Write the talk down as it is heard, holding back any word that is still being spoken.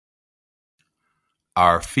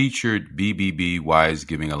Our featured BBB Wise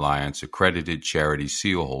Giving Alliance accredited charity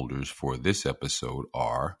seal holders for this episode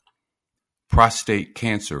are Prostate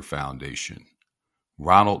Cancer Foundation,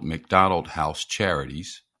 Ronald McDonald House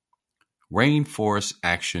Charities, Rainforest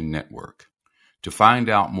Action Network. To find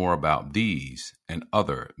out more about these and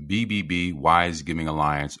other BBB Wise Giving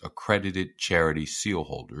Alliance accredited charity seal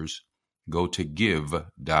holders, go to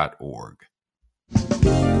give.org.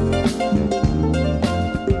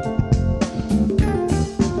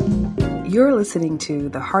 You're listening to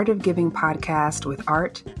the Heart of Giving podcast with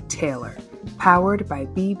Art Taylor, powered by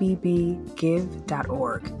bbbgive.org.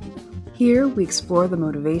 Here we explore the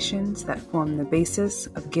motivations that form the basis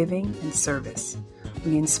of giving and service.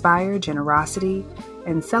 We inspire generosity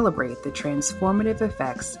and celebrate the transformative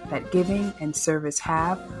effects that giving and service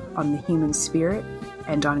have on the human spirit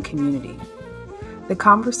and on community. The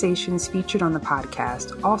conversations featured on the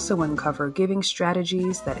podcast also uncover giving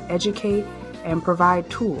strategies that educate and provide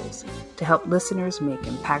tools to help listeners make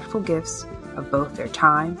impactful gifts of both their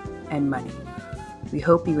time and money. We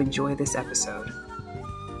hope you enjoy this episode.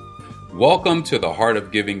 Welcome to the Heart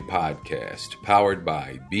of Giving podcast, powered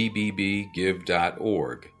by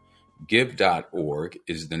bbbgive.org. Give.org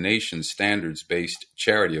is the nation's standards-based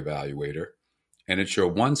charity evaluator, and it's your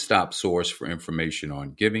one-stop source for information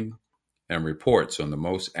on giving and reports on the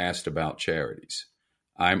most asked about charities.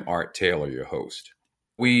 I'm Art Taylor, your host.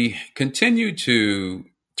 We continue to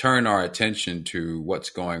turn our attention to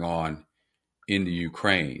what's going on in the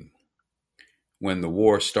Ukraine. When the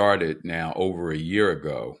war started now over a year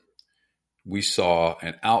ago, we saw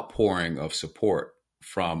an outpouring of support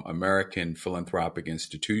from American philanthropic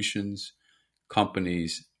institutions,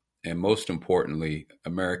 companies, and most importantly,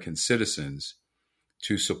 American citizens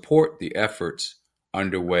to support the efforts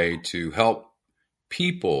underway to help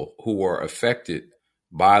people who are affected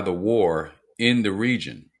by the war in the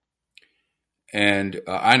region. And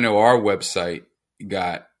I know our website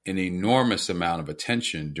got an enormous amount of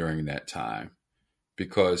attention during that time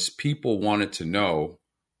because people wanted to know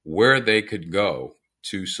where they could go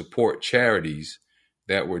to support charities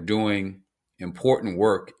that were doing important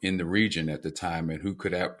work in the region at the time and who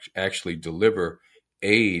could actually deliver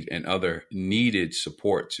aid and other needed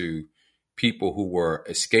support to people who were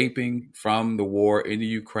escaping from the war in the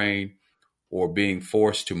Ukraine or being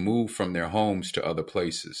forced to move from their homes to other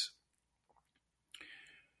places.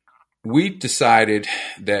 We decided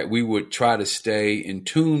that we would try to stay in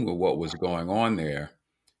tune with what was going on there.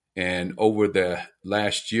 And over the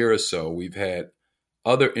last year or so, we've had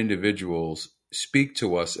other individuals speak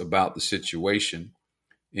to us about the situation,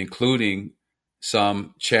 including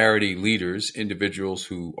some charity leaders, individuals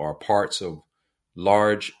who are parts of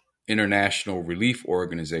large international relief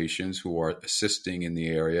organizations who are assisting in the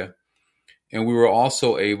area. And we were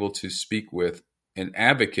also able to speak with an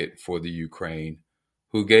advocate for the Ukraine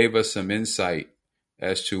who gave us some insight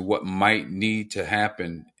as to what might need to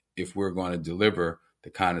happen if we're going to deliver the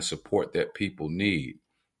kind of support that people need.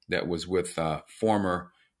 That was with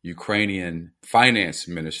former Ukrainian finance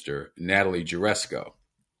minister, Natalie Jaresko.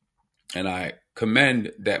 And I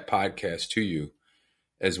commend that podcast to you,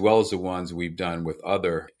 as well as the ones we've done with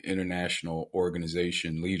other international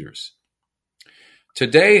organization leaders.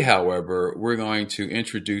 Today, however, we're going to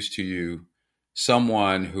introduce to you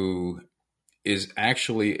someone who is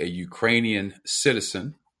actually a Ukrainian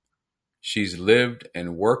citizen. She's lived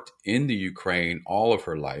and worked in the Ukraine all of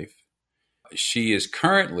her life. She is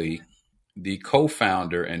currently the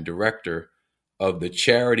co-founder and director of the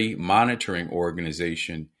charity monitoring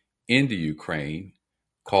organization in the Ukraine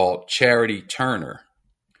called Kateryna.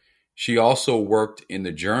 She also worked in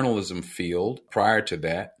the journalism field prior to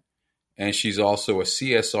that, and she's also a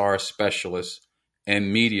CSR specialist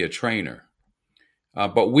and media trainer.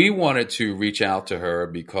 But we wanted to reach out to her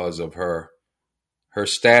because of her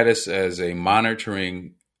status as a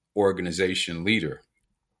monitoring organization leader.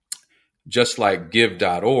 Just like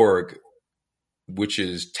give.org, which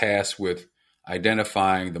is tasked with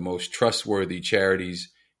identifying the most trustworthy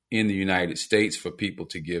charities in the United States for people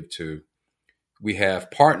to give to, we have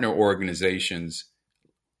partner organizations,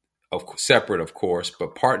 separate of course,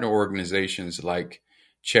 but partner organizations like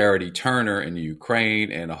Kateryna in the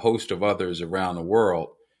Ukraine and a host of others around the world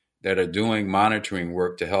that are doing monitoring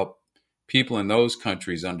work to help people in those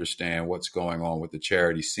countries understand what's going on with the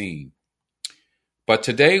charity scene. But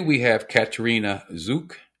today we have Kateryna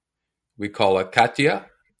Zhuk. We call her Katya,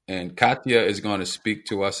 and Katya is going to speak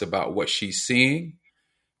to us about what she's seeing,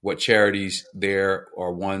 what charities there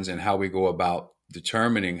are ones, and how we go about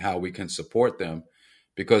determining how we can support them.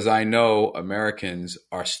 Because I know Americans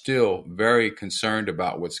are still very concerned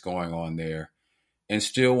about what's going on there and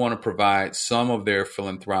still want to provide some of their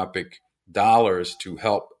philanthropic dollars to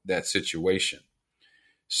help that situation.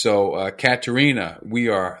 So, Kateryna, we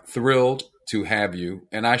are thrilled to have you.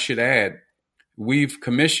 And I should add, we've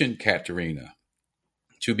commissioned Kateryna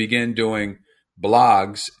to begin doing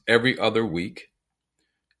blogs every other week.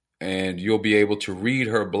 And you'll be able to read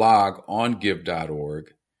her blog on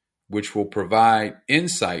give.org, which will provide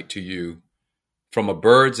insight to you from a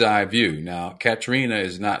bird's eye view. Now, Kateryna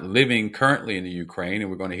is not living currently in the Ukraine,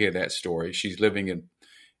 and we're going to hear that story. She's living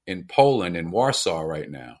in Poland, in Warsaw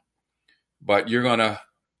right now. But you're going to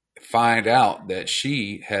find out that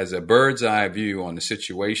she has a bird's eye view on the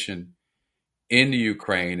situation in the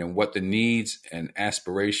Ukraine and what the needs and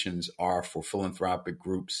aspirations are for philanthropic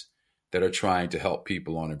groups that are trying to help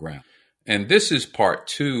people on the ground. And this is part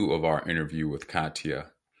 2 of our interview with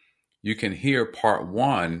Katya. You can hear part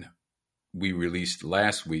 1 we released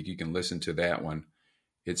last week. You can listen to that one.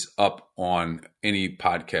 It's up on any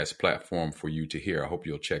podcast platform for you to hear. I hope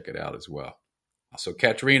you'll check it out as well. So,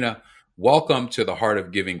 Kateryna, welcome to the Heart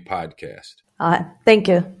of Giving podcast. Thank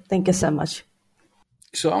you. Thank you so much.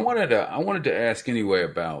 So I wanted to ask anyway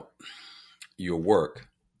about your work.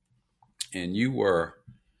 And you were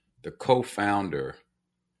the co-founder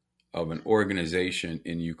of an organization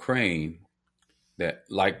in Ukraine that,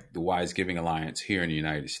 like the Wise Giving Alliance here in the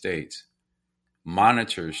United States,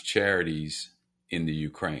 monitors charities in the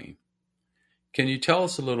Ukraine. Can you tell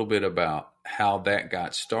us a little bit about how that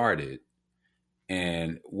got started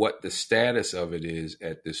and what the status of it is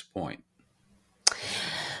at this point?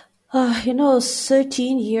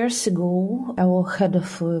 13 years ago, our head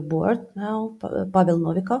of board now, Pavel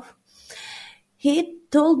Novikov, he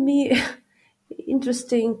told me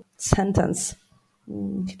interesting sentence.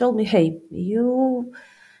 He told me, "Hey, you're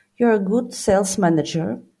a good sales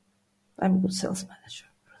manager." I'm a good sales manager.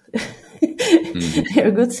 Mm-hmm. You're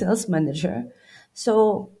a good sales manager.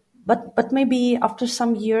 So, but maybe after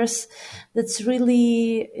some years, that's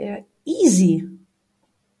really easy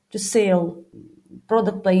to sell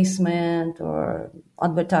product placement or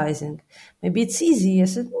advertising. Maybe it's easy. I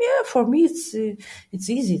said, yeah, for me it's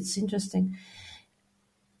easy. It's interesting.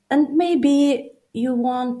 And maybe you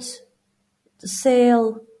want to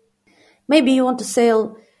sell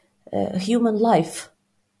human life.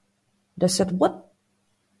 I said, what?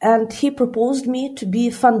 And he proposed me to be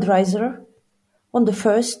a fundraiser on the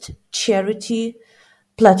first charity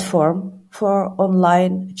platform for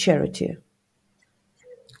online charity.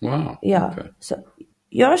 Wow. Yeah. Okay. So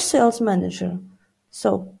you're a sales manager.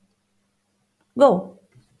 So go.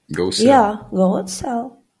 Go sell. Yeah, go and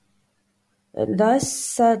sell. And I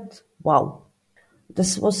said, wow,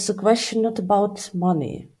 this was a question not about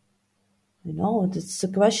money. It's a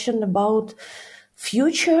question about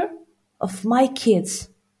future of my kids,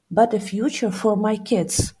 but a future for my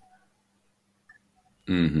kids.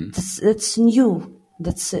 Mm-hmm. That's new.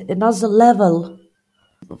 That's another level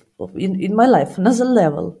in my life, another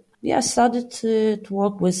level. Yeah, I started to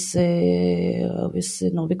work with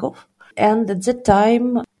Novikov. And at that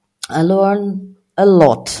time, I learned a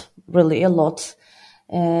lot, really a lot.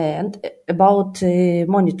 And about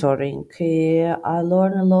monitoring. I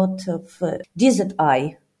learned a lot of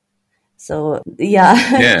DZI. So, yeah,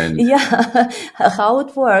 how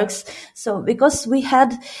it works. So, because we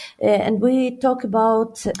had, and we talk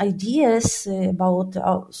about ideas, about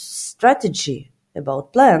our strategy,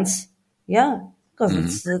 about plans. Yeah,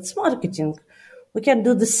 because it's marketing. We can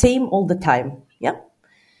do the same all the time. Yeah.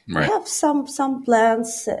 Right. I have some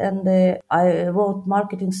plans, and I wrote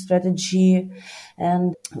marketing strategy,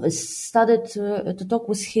 and I started to talk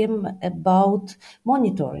with him about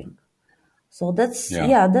monitoring. So that's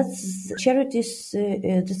charities,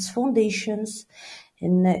 that's foundations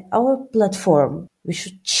in our platform. We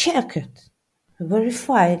should check it,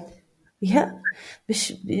 verify it. Yeah,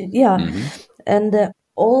 and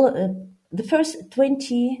all the first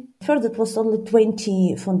 20. First, it was only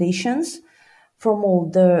 20 foundations from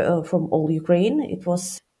all Ukraine. It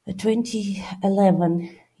was a 2011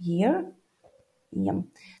 year. Yeah.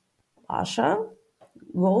 Pasha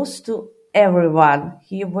goes to everyone.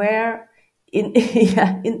 He were in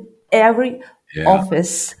every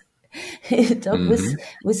office. He talked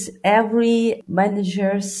with every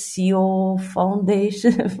manager, CEO,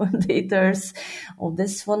 foundators of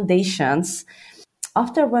these foundations.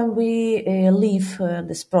 After when we leave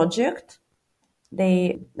this project,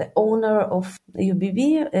 the owner of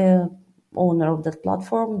UBB, owner of that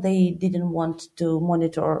platform, they didn't want to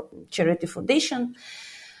monitor charity foundation.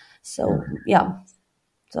 So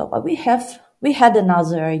so we had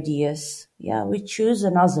another ideas. Yeah, we choose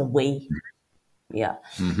another way. Yeah,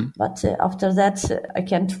 but after that, I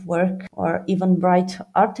can't work or even write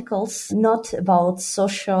articles not about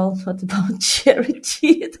social, not about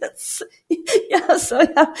charity. So I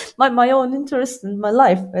have my own interest in my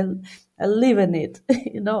life. I live in it,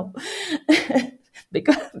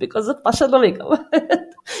 because of Pasha Novikov.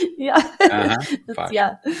 Yeah, Pasha.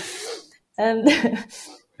 yeah, and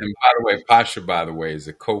And by the way, Pasha, by the way, is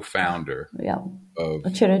a co-founder yeah, of a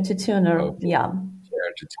charity tuner. of Yeah,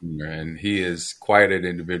 Charity Tuner, and he is quite an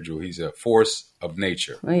individual. He's a force of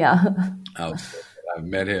nature. yeah, I've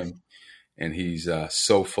met him, and he's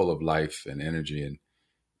so full of life and energy. And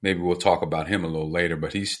maybe we'll talk about him a little later,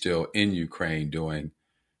 but he's still in Ukraine doing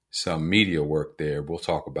some media work there. We'll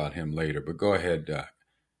talk about him later. But go ahead,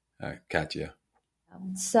 Katya.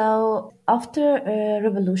 So after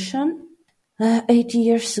revolution, 8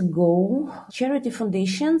 years ago, charity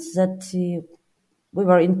foundations that we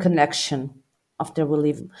were in connection after we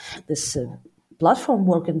leave this platform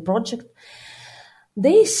work and project,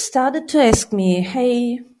 they started to ask me,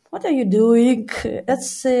 hey, what are you doing?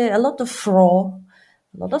 It's a lot of fraud,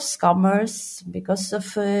 a lot of scammers because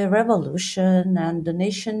of revolution, and the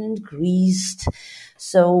nation increased.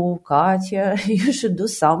 So, Katya, you should do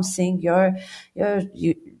something.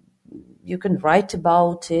 You can write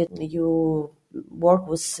about it. You work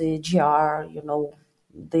with GR,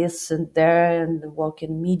 this and there, and work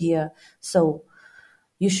in media. So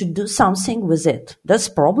you should do something with it. That's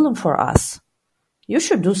a problem for us. You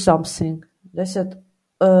should do something. They said,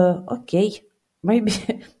 okay,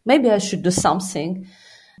 maybe I should do something.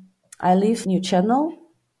 I leave New Channel.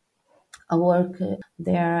 I work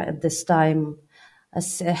there at this time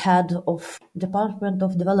as a head of Department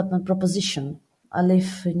of Development Proposition. I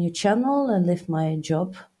leave New Channel, I leave my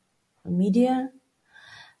job in media,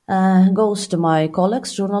 goes to my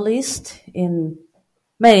colleagues, journalists in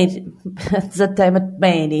many, at that time,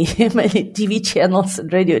 many TV channels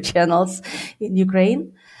and radio channels in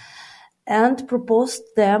Ukraine, and proposed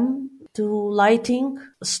them to lighting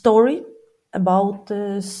a story about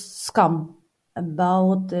scam,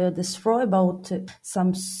 about this fraud, about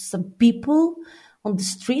some people on the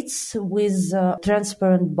streets with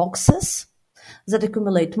transparent boxes that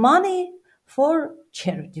accumulate money for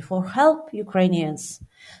charity, for help Ukrainians.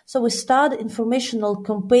 So we start informational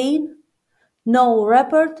campaign. No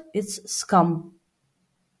report, it's scam.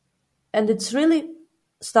 And it's really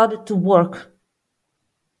started to work.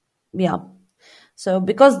 Yeah. So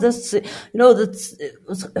because this, that's it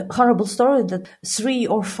was a horrible story that 3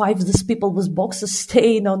 or 5 of these people with boxes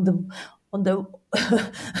staying on the on the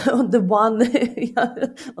one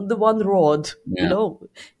on the one road, at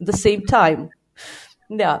the same time.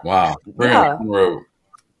 Yeah. Wow. Yeah. Road.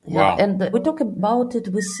 Yeah. Wow. And we talk about it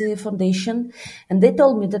with the foundation, and they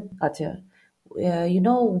told me that, Katya,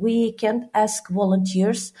 we can't ask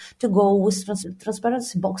volunteers to go with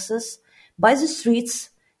transparency boxes by the streets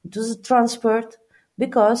to the transport,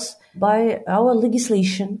 because by our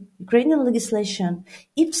legislation, Ukrainian legislation,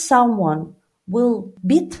 if someone will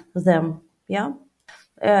beat them,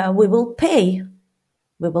 we will pay.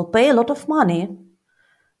 We will pay a lot of money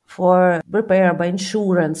for repair by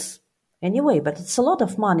insurance anyway, but it's a lot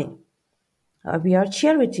of money. We are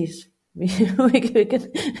charities. We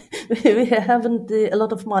haven't a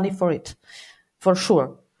lot of money for it, for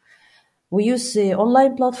sure. We use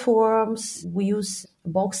online platforms. We use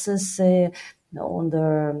boxes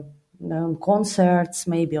on concerts,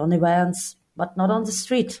 maybe on events, but not on the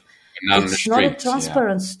street. It's not a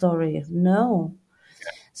transparent story. No.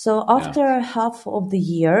 So after half of the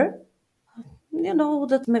year,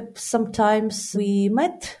 that sometimes we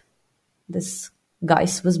met this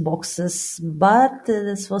guys with boxes, but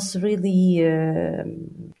this was really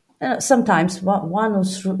sometimes one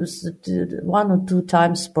or two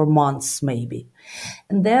times per month, maybe.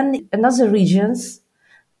 And then in other regions,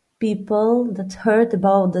 people that heard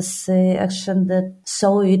about this action, that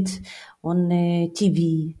saw it on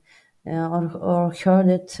TV or heard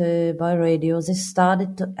it by radio, they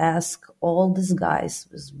started to ask all these guys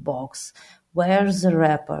with box, where's the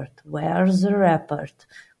report? Where's the report?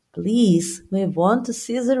 Please, we want to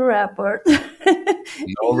see the report.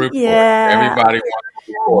 No report. Yeah. Everybody wanted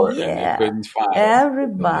a report, and they couldn't find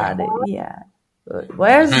everybody, it. Yeah.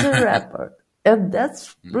 Where's the report? And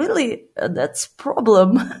that's really, that's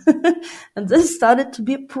problem. And this started to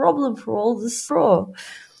be a problem for all this fraud.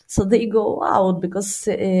 So they go out because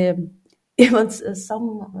even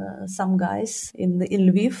some guys in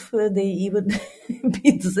Lviv, they even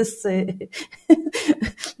beat this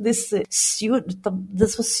this student.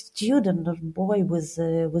 This was student or boy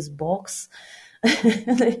with box.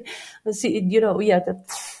 See, that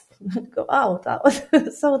go out.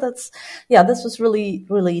 So this was really,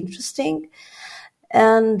 really interesting.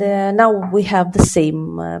 And now we have the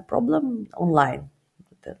same problem online,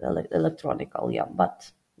 electronical,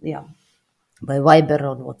 by Viber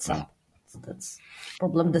on WhatsApp. That's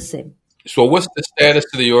problem the same. So, what's the status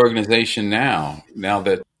of the organization now? Now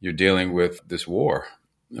that you're dealing with this war,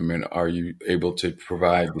 I mean, are you able to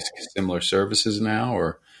provide similar services now,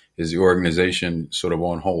 or is the organization sort of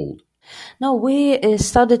on hold? No, we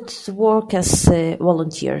started to work as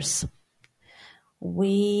volunteers.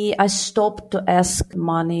 I stopped to ask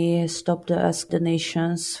money, stopped to ask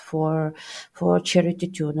donations for charity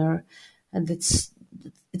tuner, and it's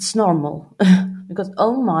normal because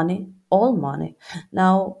all money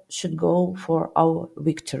now should go for our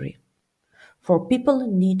victory, for people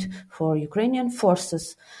in need, for Ukrainian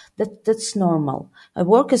forces. That's normal. I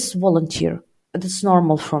work as volunteer. That's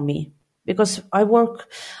normal for me because I worked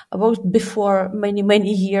before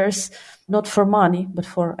many years, not for money but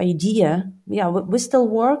for idea. Yeah, we still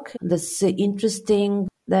work. That's interesting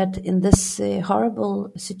that in this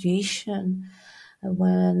horrible situation,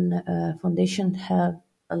 when foundation have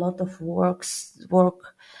a lot of work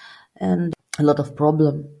and a lot of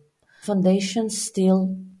problem, foundation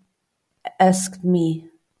still asked me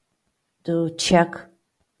to check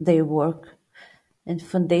their work, and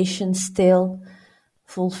foundation still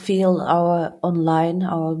fulfill our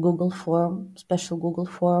Google form, special Google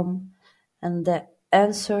form, and the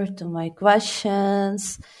answer to my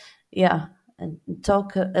questions. Yeah, and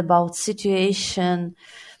talk about situation,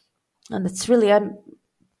 and it's really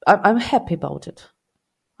I'm happy about it.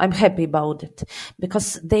 I'm happy about it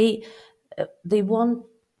because they want,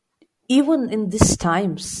 even in these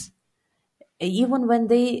times, even when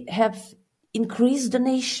they have increased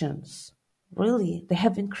donations, really, they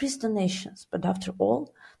have increased donations. But after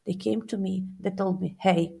all, they came to me, they told me,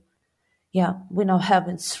 hey, yeah, we now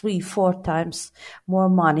having 3-4 times more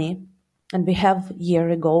money than we have a year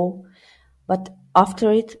ago. But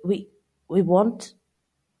after it, we want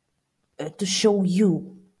to show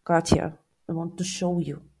you, Katya, we want to show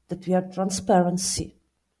you that we are transparency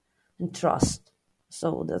and trust.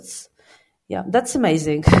 So that's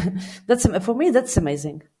amazing. For me, that's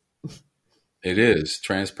amazing. It is.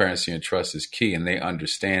 Transparency and trust is key, and they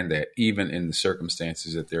understand that even in the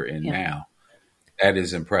circumstances that they're in now. That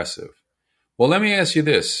is impressive. Well, let me ask you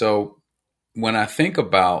this. So when I think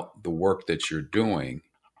about the work that you're doing,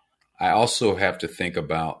 I also have to think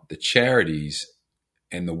about the charities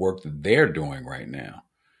and the work that they're doing right now.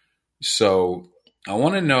 So I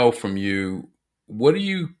want to know from you, what do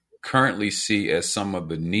you currently see as some of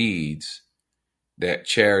the needs that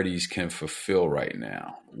charities can fulfill right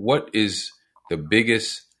now? What is the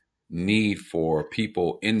biggest need for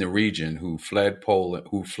people in the region who fled Poland,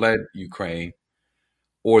 who fled Ukraine,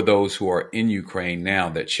 or those who are in Ukraine now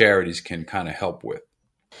that charities can kind of help with?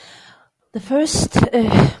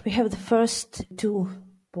 We have the first 2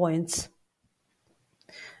 points.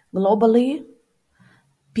 Globally,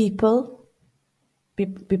 people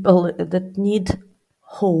that need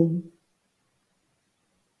home.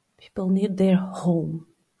 People need their home.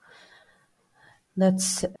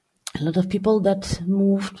 That's a lot of people that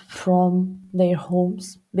moved from their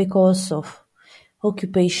homes because of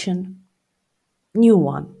occupation. New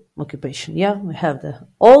one, occupation. Yeah, we have the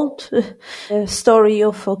old story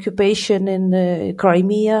of occupation in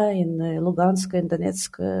Crimea, in Lugansk and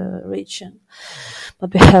Donetsk region.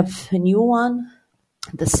 But we have a new one,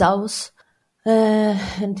 the south,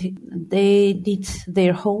 and they need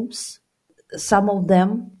their homes. Some of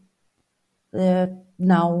them they're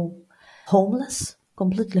now homeless,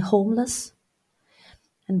 completely homeless,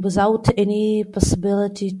 and without any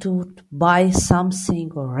possibility to buy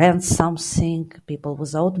something or rent something. People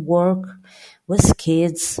without work, with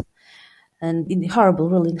kids, and in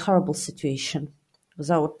horrible situation,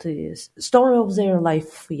 without the story of their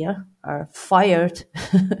life. Yeah, are fired.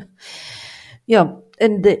 Yeah,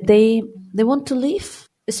 and they want to live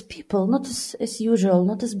as people, not as usual,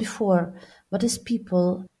 not as before, but as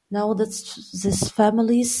people. Now that these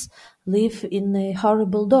families live in a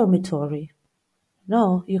horrible dormitory.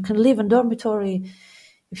 No, you can live in dormitory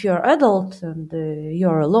if you're adult and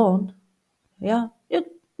you're alone. Yeah,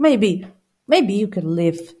 maybe you can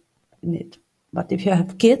live in it. But if you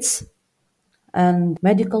have kids and some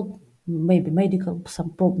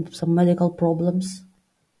medical problems,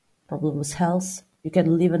 problem with health, you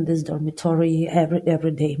can live in this dormitory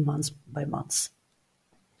every day, months by months.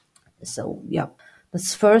 So yeah,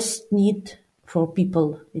 that's first need for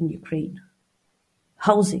people in Ukraine.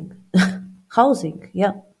 Housing. Housing,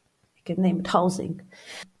 yeah, you can name it housing.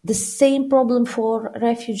 The same problem for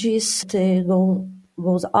refugees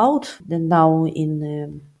goes out. Then now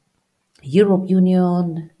in Europe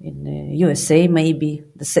Union, in USA maybe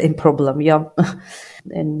the same problem, yeah,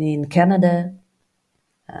 and in Canada,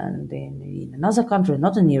 and in another country,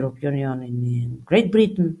 not in Europe Union, in Great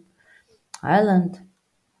Britain, Ireland,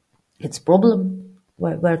 It's problem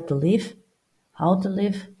where to live, how to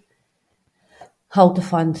live, how to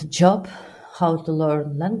find a job, how to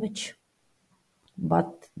learn language.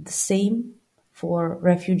 But the same for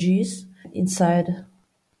refugees inside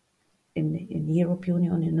in Europe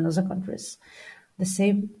Union, in other countries. The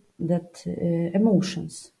same that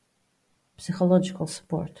emotions, psychological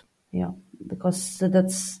support. Yeah, because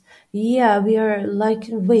we are like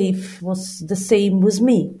wave was the same with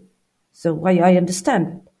me. So I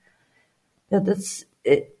understand that's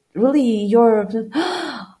really your.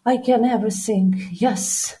 I can everything.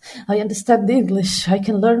 Yes, I understand English. I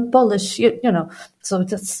can learn Polish. You know. So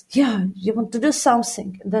that's You want to do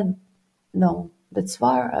something, and then no, that's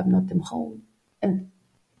why I'm not in home. And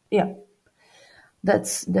yeah,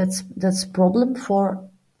 that's problem for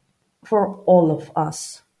all of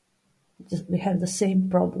us. We have the same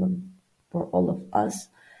problem for all of us: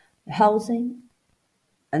 housing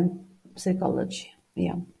and psychology.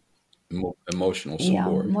 Yeah. Emotional Yeah,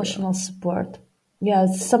 support. emotional support. Yeah,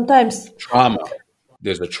 sometimes. Trauma.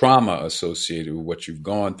 There's a trauma associated with what you've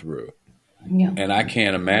gone through. Yeah, And I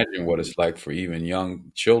can't imagine what it's like for even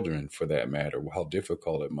young children, for that matter, how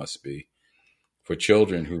difficult it must be for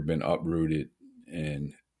children who've been uprooted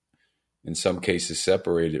and in some cases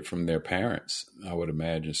separated from their parents. I would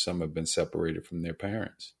imagine some have been separated from their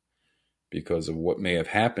parents because of what may have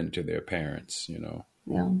happened to their parents,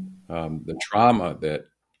 yeah, The trauma that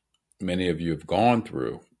many of you have gone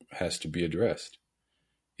through has to be addressed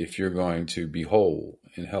if you're going to be whole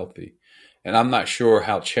and healthy. And I'm not sure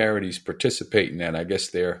how charities participate in that. I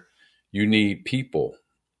guess you need people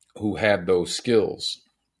who have those skills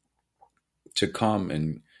to come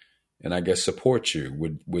and I guess support you.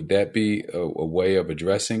 Would that be a way of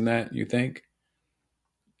addressing that, you think?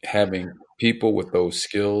 Having people with those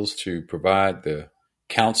skills to provide the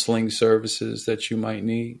counseling services that you might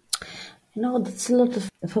need? that's a lot of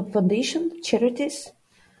foundation charities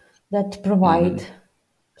that provide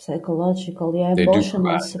psychological, They do emotional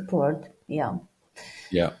provide. support. Yeah,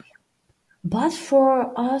 Yeah. but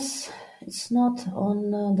for us, it's not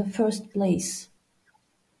on the first place.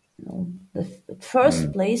 The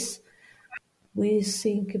first place we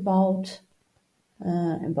think about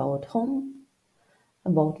home,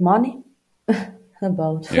 about money,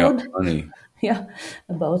 about Yeah. food, Money. yeah,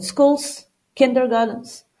 about schools,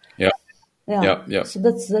 kindergartens. Yeah. Yeah. Yeah. Yeah. So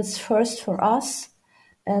that's first for us,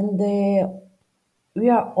 and we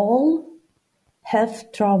are all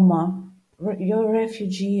have trauma. You're a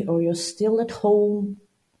refugee or you're still at home.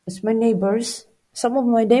 It's my neighbors. Some of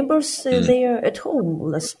my neighbors they are at home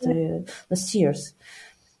last years.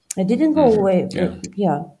 I didn't go away.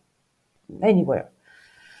 Yeah. Anywhere.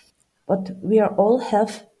 But we are all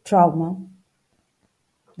have trauma.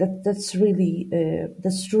 That's really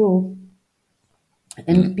that's true.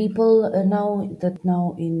 And people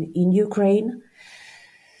now in Ukraine,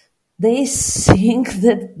 they think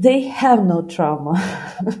that they have no trauma.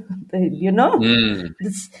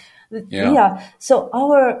 That's, Yeah. yeah. So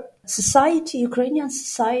our society, Ukrainian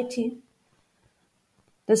society,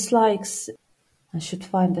 that's like I should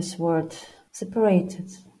find this word. Separate.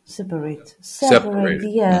 Separated.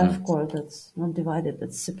 Yeah, of course, that's not divided,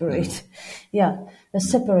 that's separate. Yeah, they're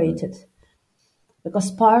separated.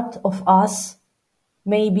 Because part of us,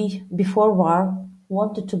 maybe before war,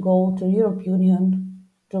 wanted to go to Europe Union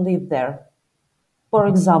to live there. For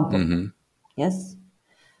example, yes,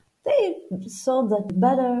 they saw that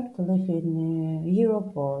better to live in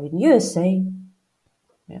Europe or in USA.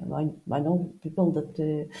 Yeah, I know people that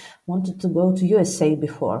wanted to go to USA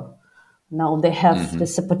before. Now they have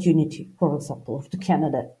this opportunity, for example, of to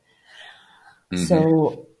Canada.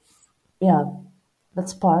 So, yeah,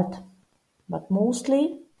 that's part. But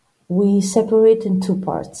mostly we separate in two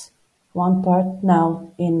parts. One part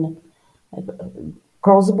now in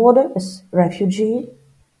cross the border is refugee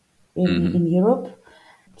in Europe.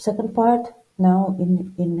 Second part now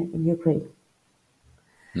in Ukraine.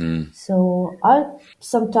 So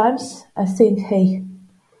sometimes I think, hey,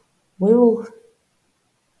 we will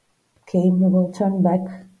turn back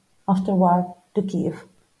after war to Kiev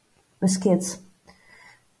with kids.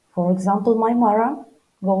 For example, my Mara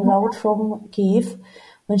goes out from Kiev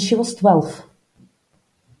when she was 12.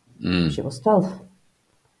 She was 12.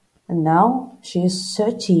 And now she is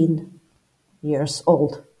 13 years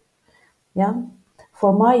old. Yeah.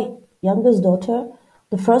 For my youngest daughter,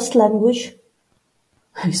 the first language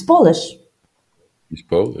is Polish. He's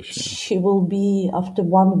Polish. Yeah. She will be, after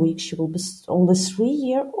 1 week, she will be only 3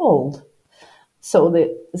 years old. So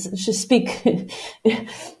she speak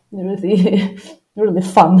really, really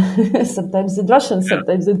fun. Sometimes in Russian,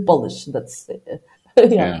 sometimes in Polish. That's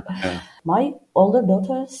yeah. Yeah. My older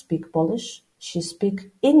daughter speak Polish she speak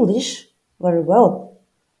English very well.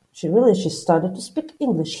 She started to speak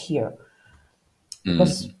English here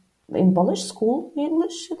because in Polish school,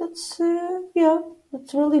 English,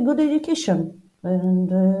 that's really good education. And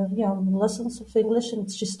lessons of English,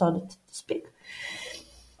 and she started to speak.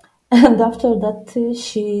 And after that,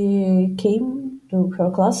 she came to her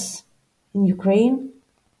class in Ukraine,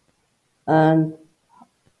 and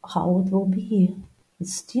how it will be.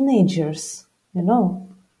 It's teenagers, you know.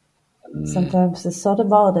 Sometimes I thought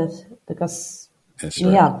about it because, That's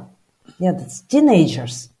right. that's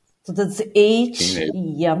teenagers. So that's the age,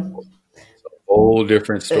 Teenage. Whole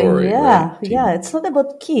different story, right? It's not about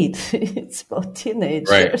kids; it's about Right,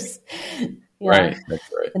 teenagers. right. That's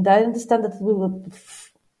right. And I understand that we were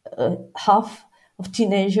half of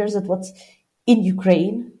teenagers that was in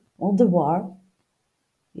Ukraine on the war,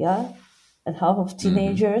 and half of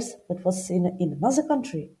teenagers that was in another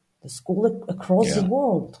country, the school across the Yeah,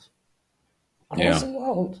 world, yeah.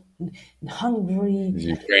 in Hungary.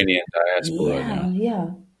 The Ukrainian diaspora Yeah, now. yeah.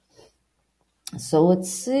 So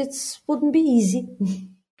it's wouldn't be easy.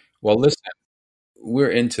 Well, listen,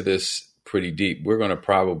 we're into this pretty deep. We're going to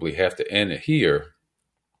probably have to end it here,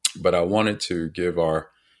 but I wanted to give our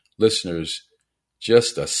listeners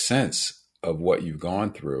just a sense of what you've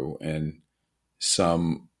gone through and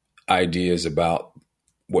some ideas about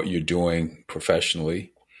what you're doing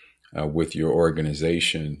professionally with your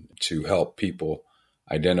organization to help people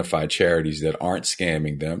identify charities that aren't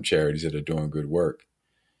scamming them, charities that are doing good work,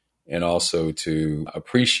 and also to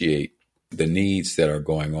appreciate the needs that are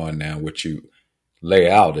going on now, which you lay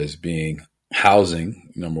out as being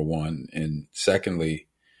housing, number one, and secondly,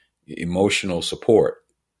 emotional support,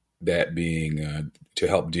 that being to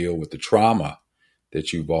help deal with the trauma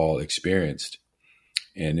that you've all experienced.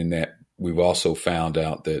 And in that, we've also found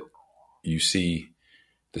out that you see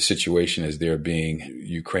the situation as there being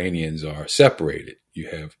Ukrainians are separated. You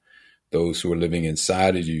have those who are living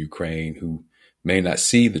inside of Ukraine who may not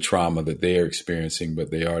see the trauma that they are experiencing, but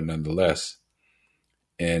they are nonetheless.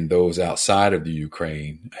 And those outside of the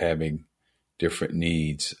Ukraine having different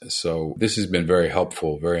needs. So this has been very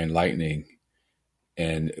helpful, very enlightening.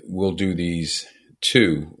 And we'll do these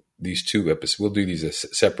two episodes. We'll do these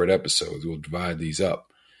as separate episodes. We'll divide these up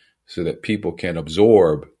so that people can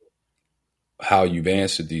absorb how you've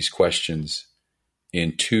answered these questions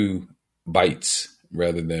in 2 bites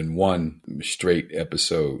rather than one straight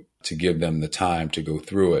episode, to give them the time to go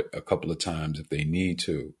through it a couple of times if they need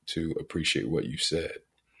to appreciate what you said.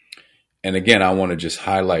 And again, I want to just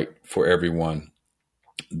highlight for everyone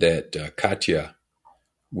that Katya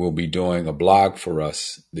will be doing a blog for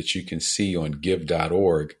us that you can see on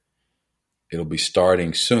give.org. It'll be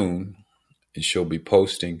starting soon, and she'll be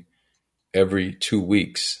posting every 2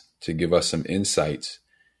 weeks to give us some insights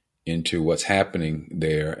into what's happening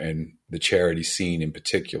there and the charity scene in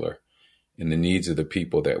particular, and the needs of the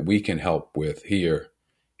people that we can help with here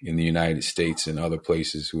in the United States and other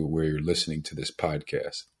places where you're listening to this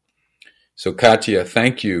podcast. So Katya,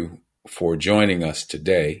 thank you for joining us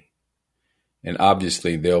today. And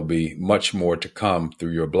obviously there'll be much more to come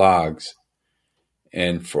through your blogs.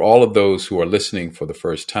 And for all of those who are listening for the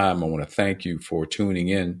first time, I want to thank you for tuning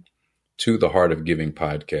in to the Heart of Giving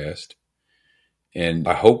podcast. And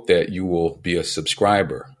I hope that you will be a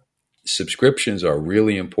subscriber. Subscriptions are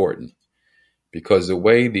really important because the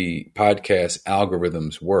way the podcast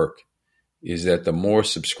algorithms work is that the more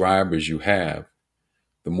subscribers you have,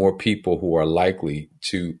 the more people who are likely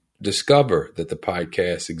to discover that the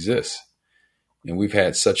podcast exists. And we've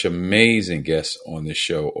had such amazing guests on this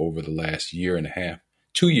show over the last year and a half,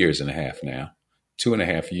 2 years and a half now,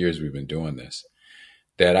 2.5 years we've been doing this,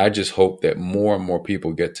 that I just hope that more and more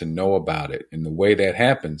people get to know about it. And the way that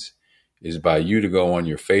happens is by you to go on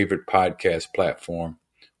your favorite podcast platform,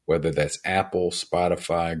 whether that's Apple,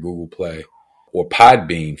 Spotify, Google Play, or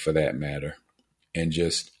Podbean for that matter, and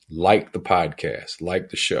just like the podcast, like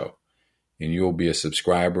the show. And you'll be a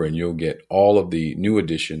subscriber and you'll get all of the new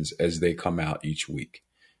editions as they come out each week.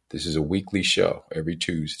 This is a weekly show every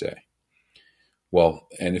Tuesday. Well,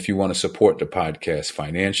 and if you want to support the podcast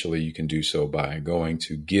financially, you can do so by going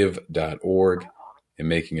to give.org and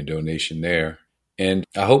making a donation there. And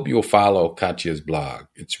I hope you'll follow Katya's blog.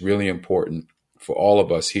 It's really important for all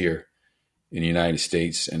of us here in the United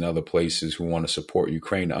States and other places who want to support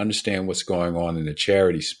Ukraine to understand what's going on in the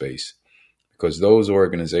charity space, because those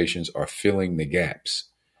organizations are filling the gaps.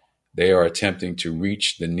 They are attempting to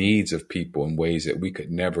reach the needs of people in ways that we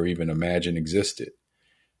could never even imagine existed.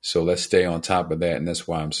 So let's stay on top of that. And that's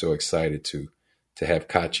why I'm so excited to have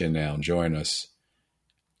Katya now join us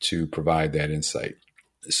to provide that insight.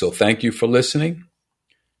 So thank you for listening.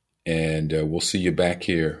 And we'll see you back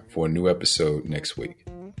here for a new episode next week.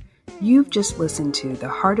 You've just listened to the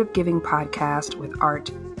Heart of Giving podcast with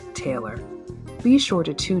Art Taylor. Be sure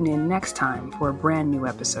to tune in next time for a brand new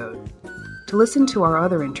episode. To listen to our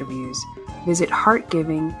other interviews, visit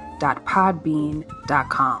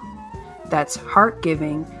heartgiving.podbean.com. That's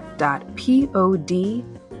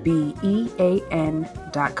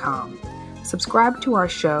heartgiving.podbean.com. Subscribe to our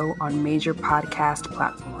show on major podcast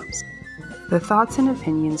platforms. The thoughts and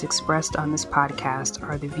opinions expressed on this podcast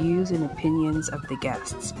are the views and opinions of the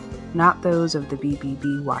guests, not those of the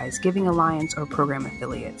BBB Giving Alliance or program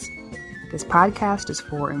affiliates. This podcast is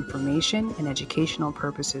for information and educational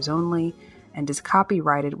purposes only and is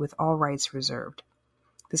copyrighted with all rights reserved.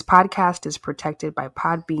 This podcast is protected by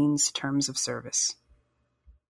Podbean's terms of service.